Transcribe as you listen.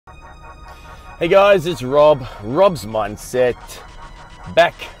Hey guys, it's Robsmindset,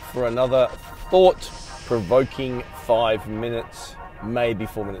 back for another thought-provoking 5 minutes, maybe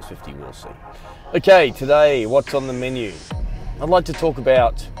 4 minutes 50, we'll see. Okay, today, what's on the menu? I'd like to talk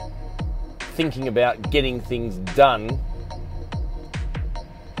about thinking about getting things done,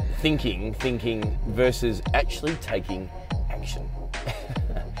 thinking versus actually taking action.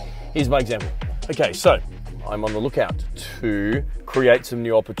 Here's my example. Okay, so I'm on the lookout to create some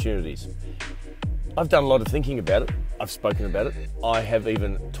new opportunities. I've done a lot of thinking about it. I've spoken about it. I have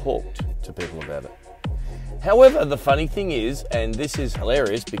even talked to people about it. However, the funny thing is, and this is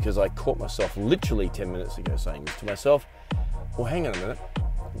hilarious because I caught myself literally 10 minutes ago saying this to myself, well, hang on a minute.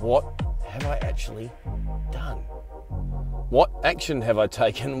 What have I actually done? What action have I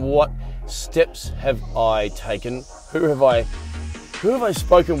taken? What steps have I taken? Who have I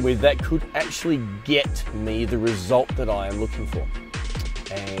spoken with that could actually get me the result that I am looking for?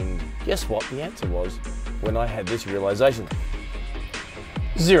 And guess what? The answer was, when I had this realization,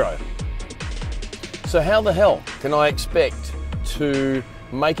 0. So how the hell can I expect to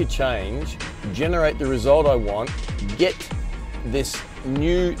make a change, generate the result I want, get this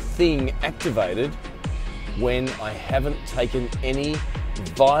new thing activated when I haven't taken any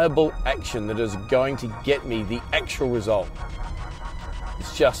viable action that is going to get me the actual result?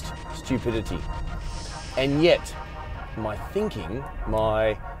 It's just stupidity. And yet, my thinking,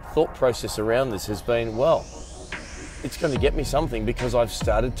 my thought process around this has been, well, it's going to get me something because I've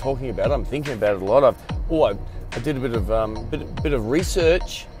started talking about it. I'm thinking about it a lot. I did a bit of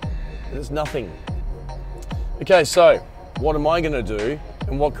research. There's nothing. Okay, so what am I going to do,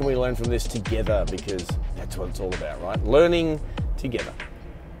 and what can we learn from this together? Because that's what it's all about, right? Learning together.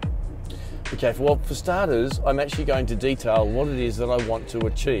 Okay, well, for starters, I'm actually going to detail what it is that I want to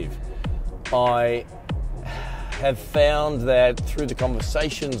achieve. I have found that through the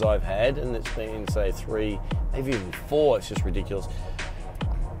conversations I've had, and it's been, say, 3, maybe even 4, it's just ridiculous,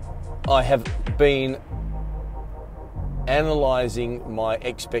 I have been analysing my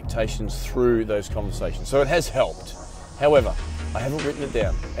expectations through those conversations. So it has helped. However, I haven't written it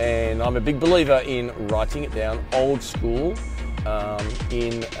down, and I'm a big believer in writing it down old school,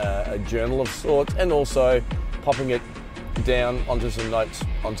 in a journal of sorts, and also popping it down onto some notes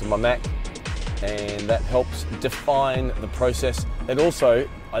onto my Mac, and that helps define the process. And also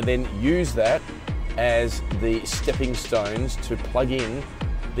I then use that as the stepping stones to plug in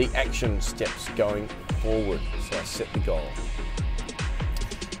the action steps going forward. So I set the goal.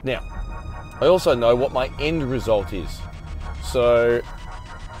 Now, I also know what my end result is, so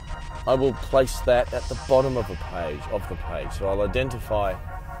I will place that at the bottom of the page. So I'll identify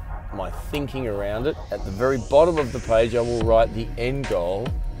my thinking around it. At the very bottom of the page, I will write the end goal.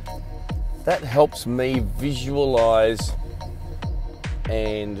 That helps me visualize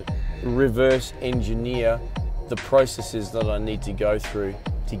and reverse engineer the processes that I need to go through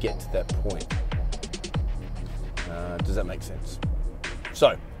to get to that point. Does that make sense?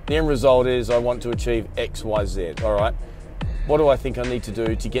 So the end result is I want to achieve X, Y, Z. All right. What do I think I need to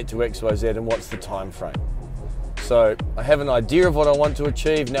do to get to X, Y, Z, and what's the time frame? So I have an idea of what I want to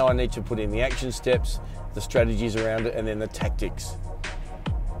achieve. Now I need to put in the action steps, the strategies around it, and then the tactics.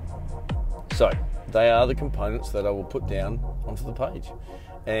 So they are the components that I will put down onto the page,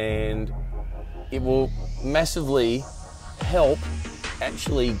 and it will massively help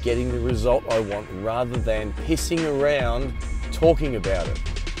actually getting the result I want rather than pissing around talking about it.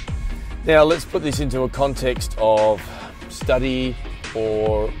 Now let's put this into a context of study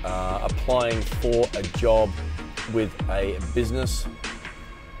or applying for a job with a business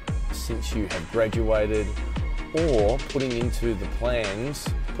since you have graduated, or putting into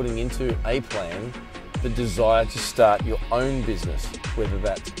a plan the desire to start your own business, whether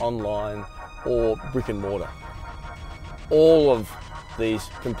that's online or brick and mortar. All of these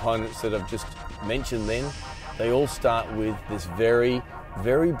components that I've just mentioned then, they all start with this very,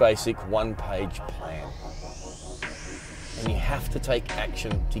 very basic one-page plan. And you have to take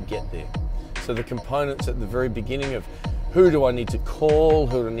action to get there. So the components at the very beginning of who do I need to call,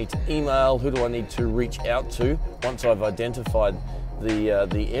 who do I need to email, who do I need to reach out to, once I've identified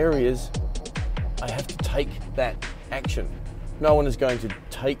the areas, I have to take that action. No one is going to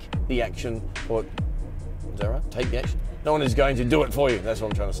take the action, or, is that right? Take the action? No one is going to do it for you, that's what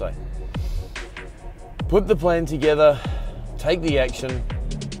I'm trying to say. Put the plan together, take the action,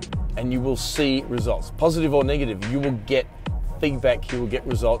 and you will see results. Positive or negative, you will get feedback, you will get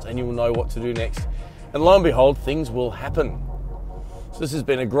results, and you will know what to do next. And lo and behold, things will happen. So this has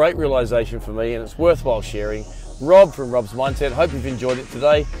been a great realization for me, and it's worthwhile sharing. Rob from Rob's Mindset. Hope you've enjoyed it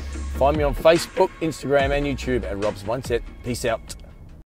today. Find me on Facebook, Instagram, and YouTube at Rob's Mindset. Peace out.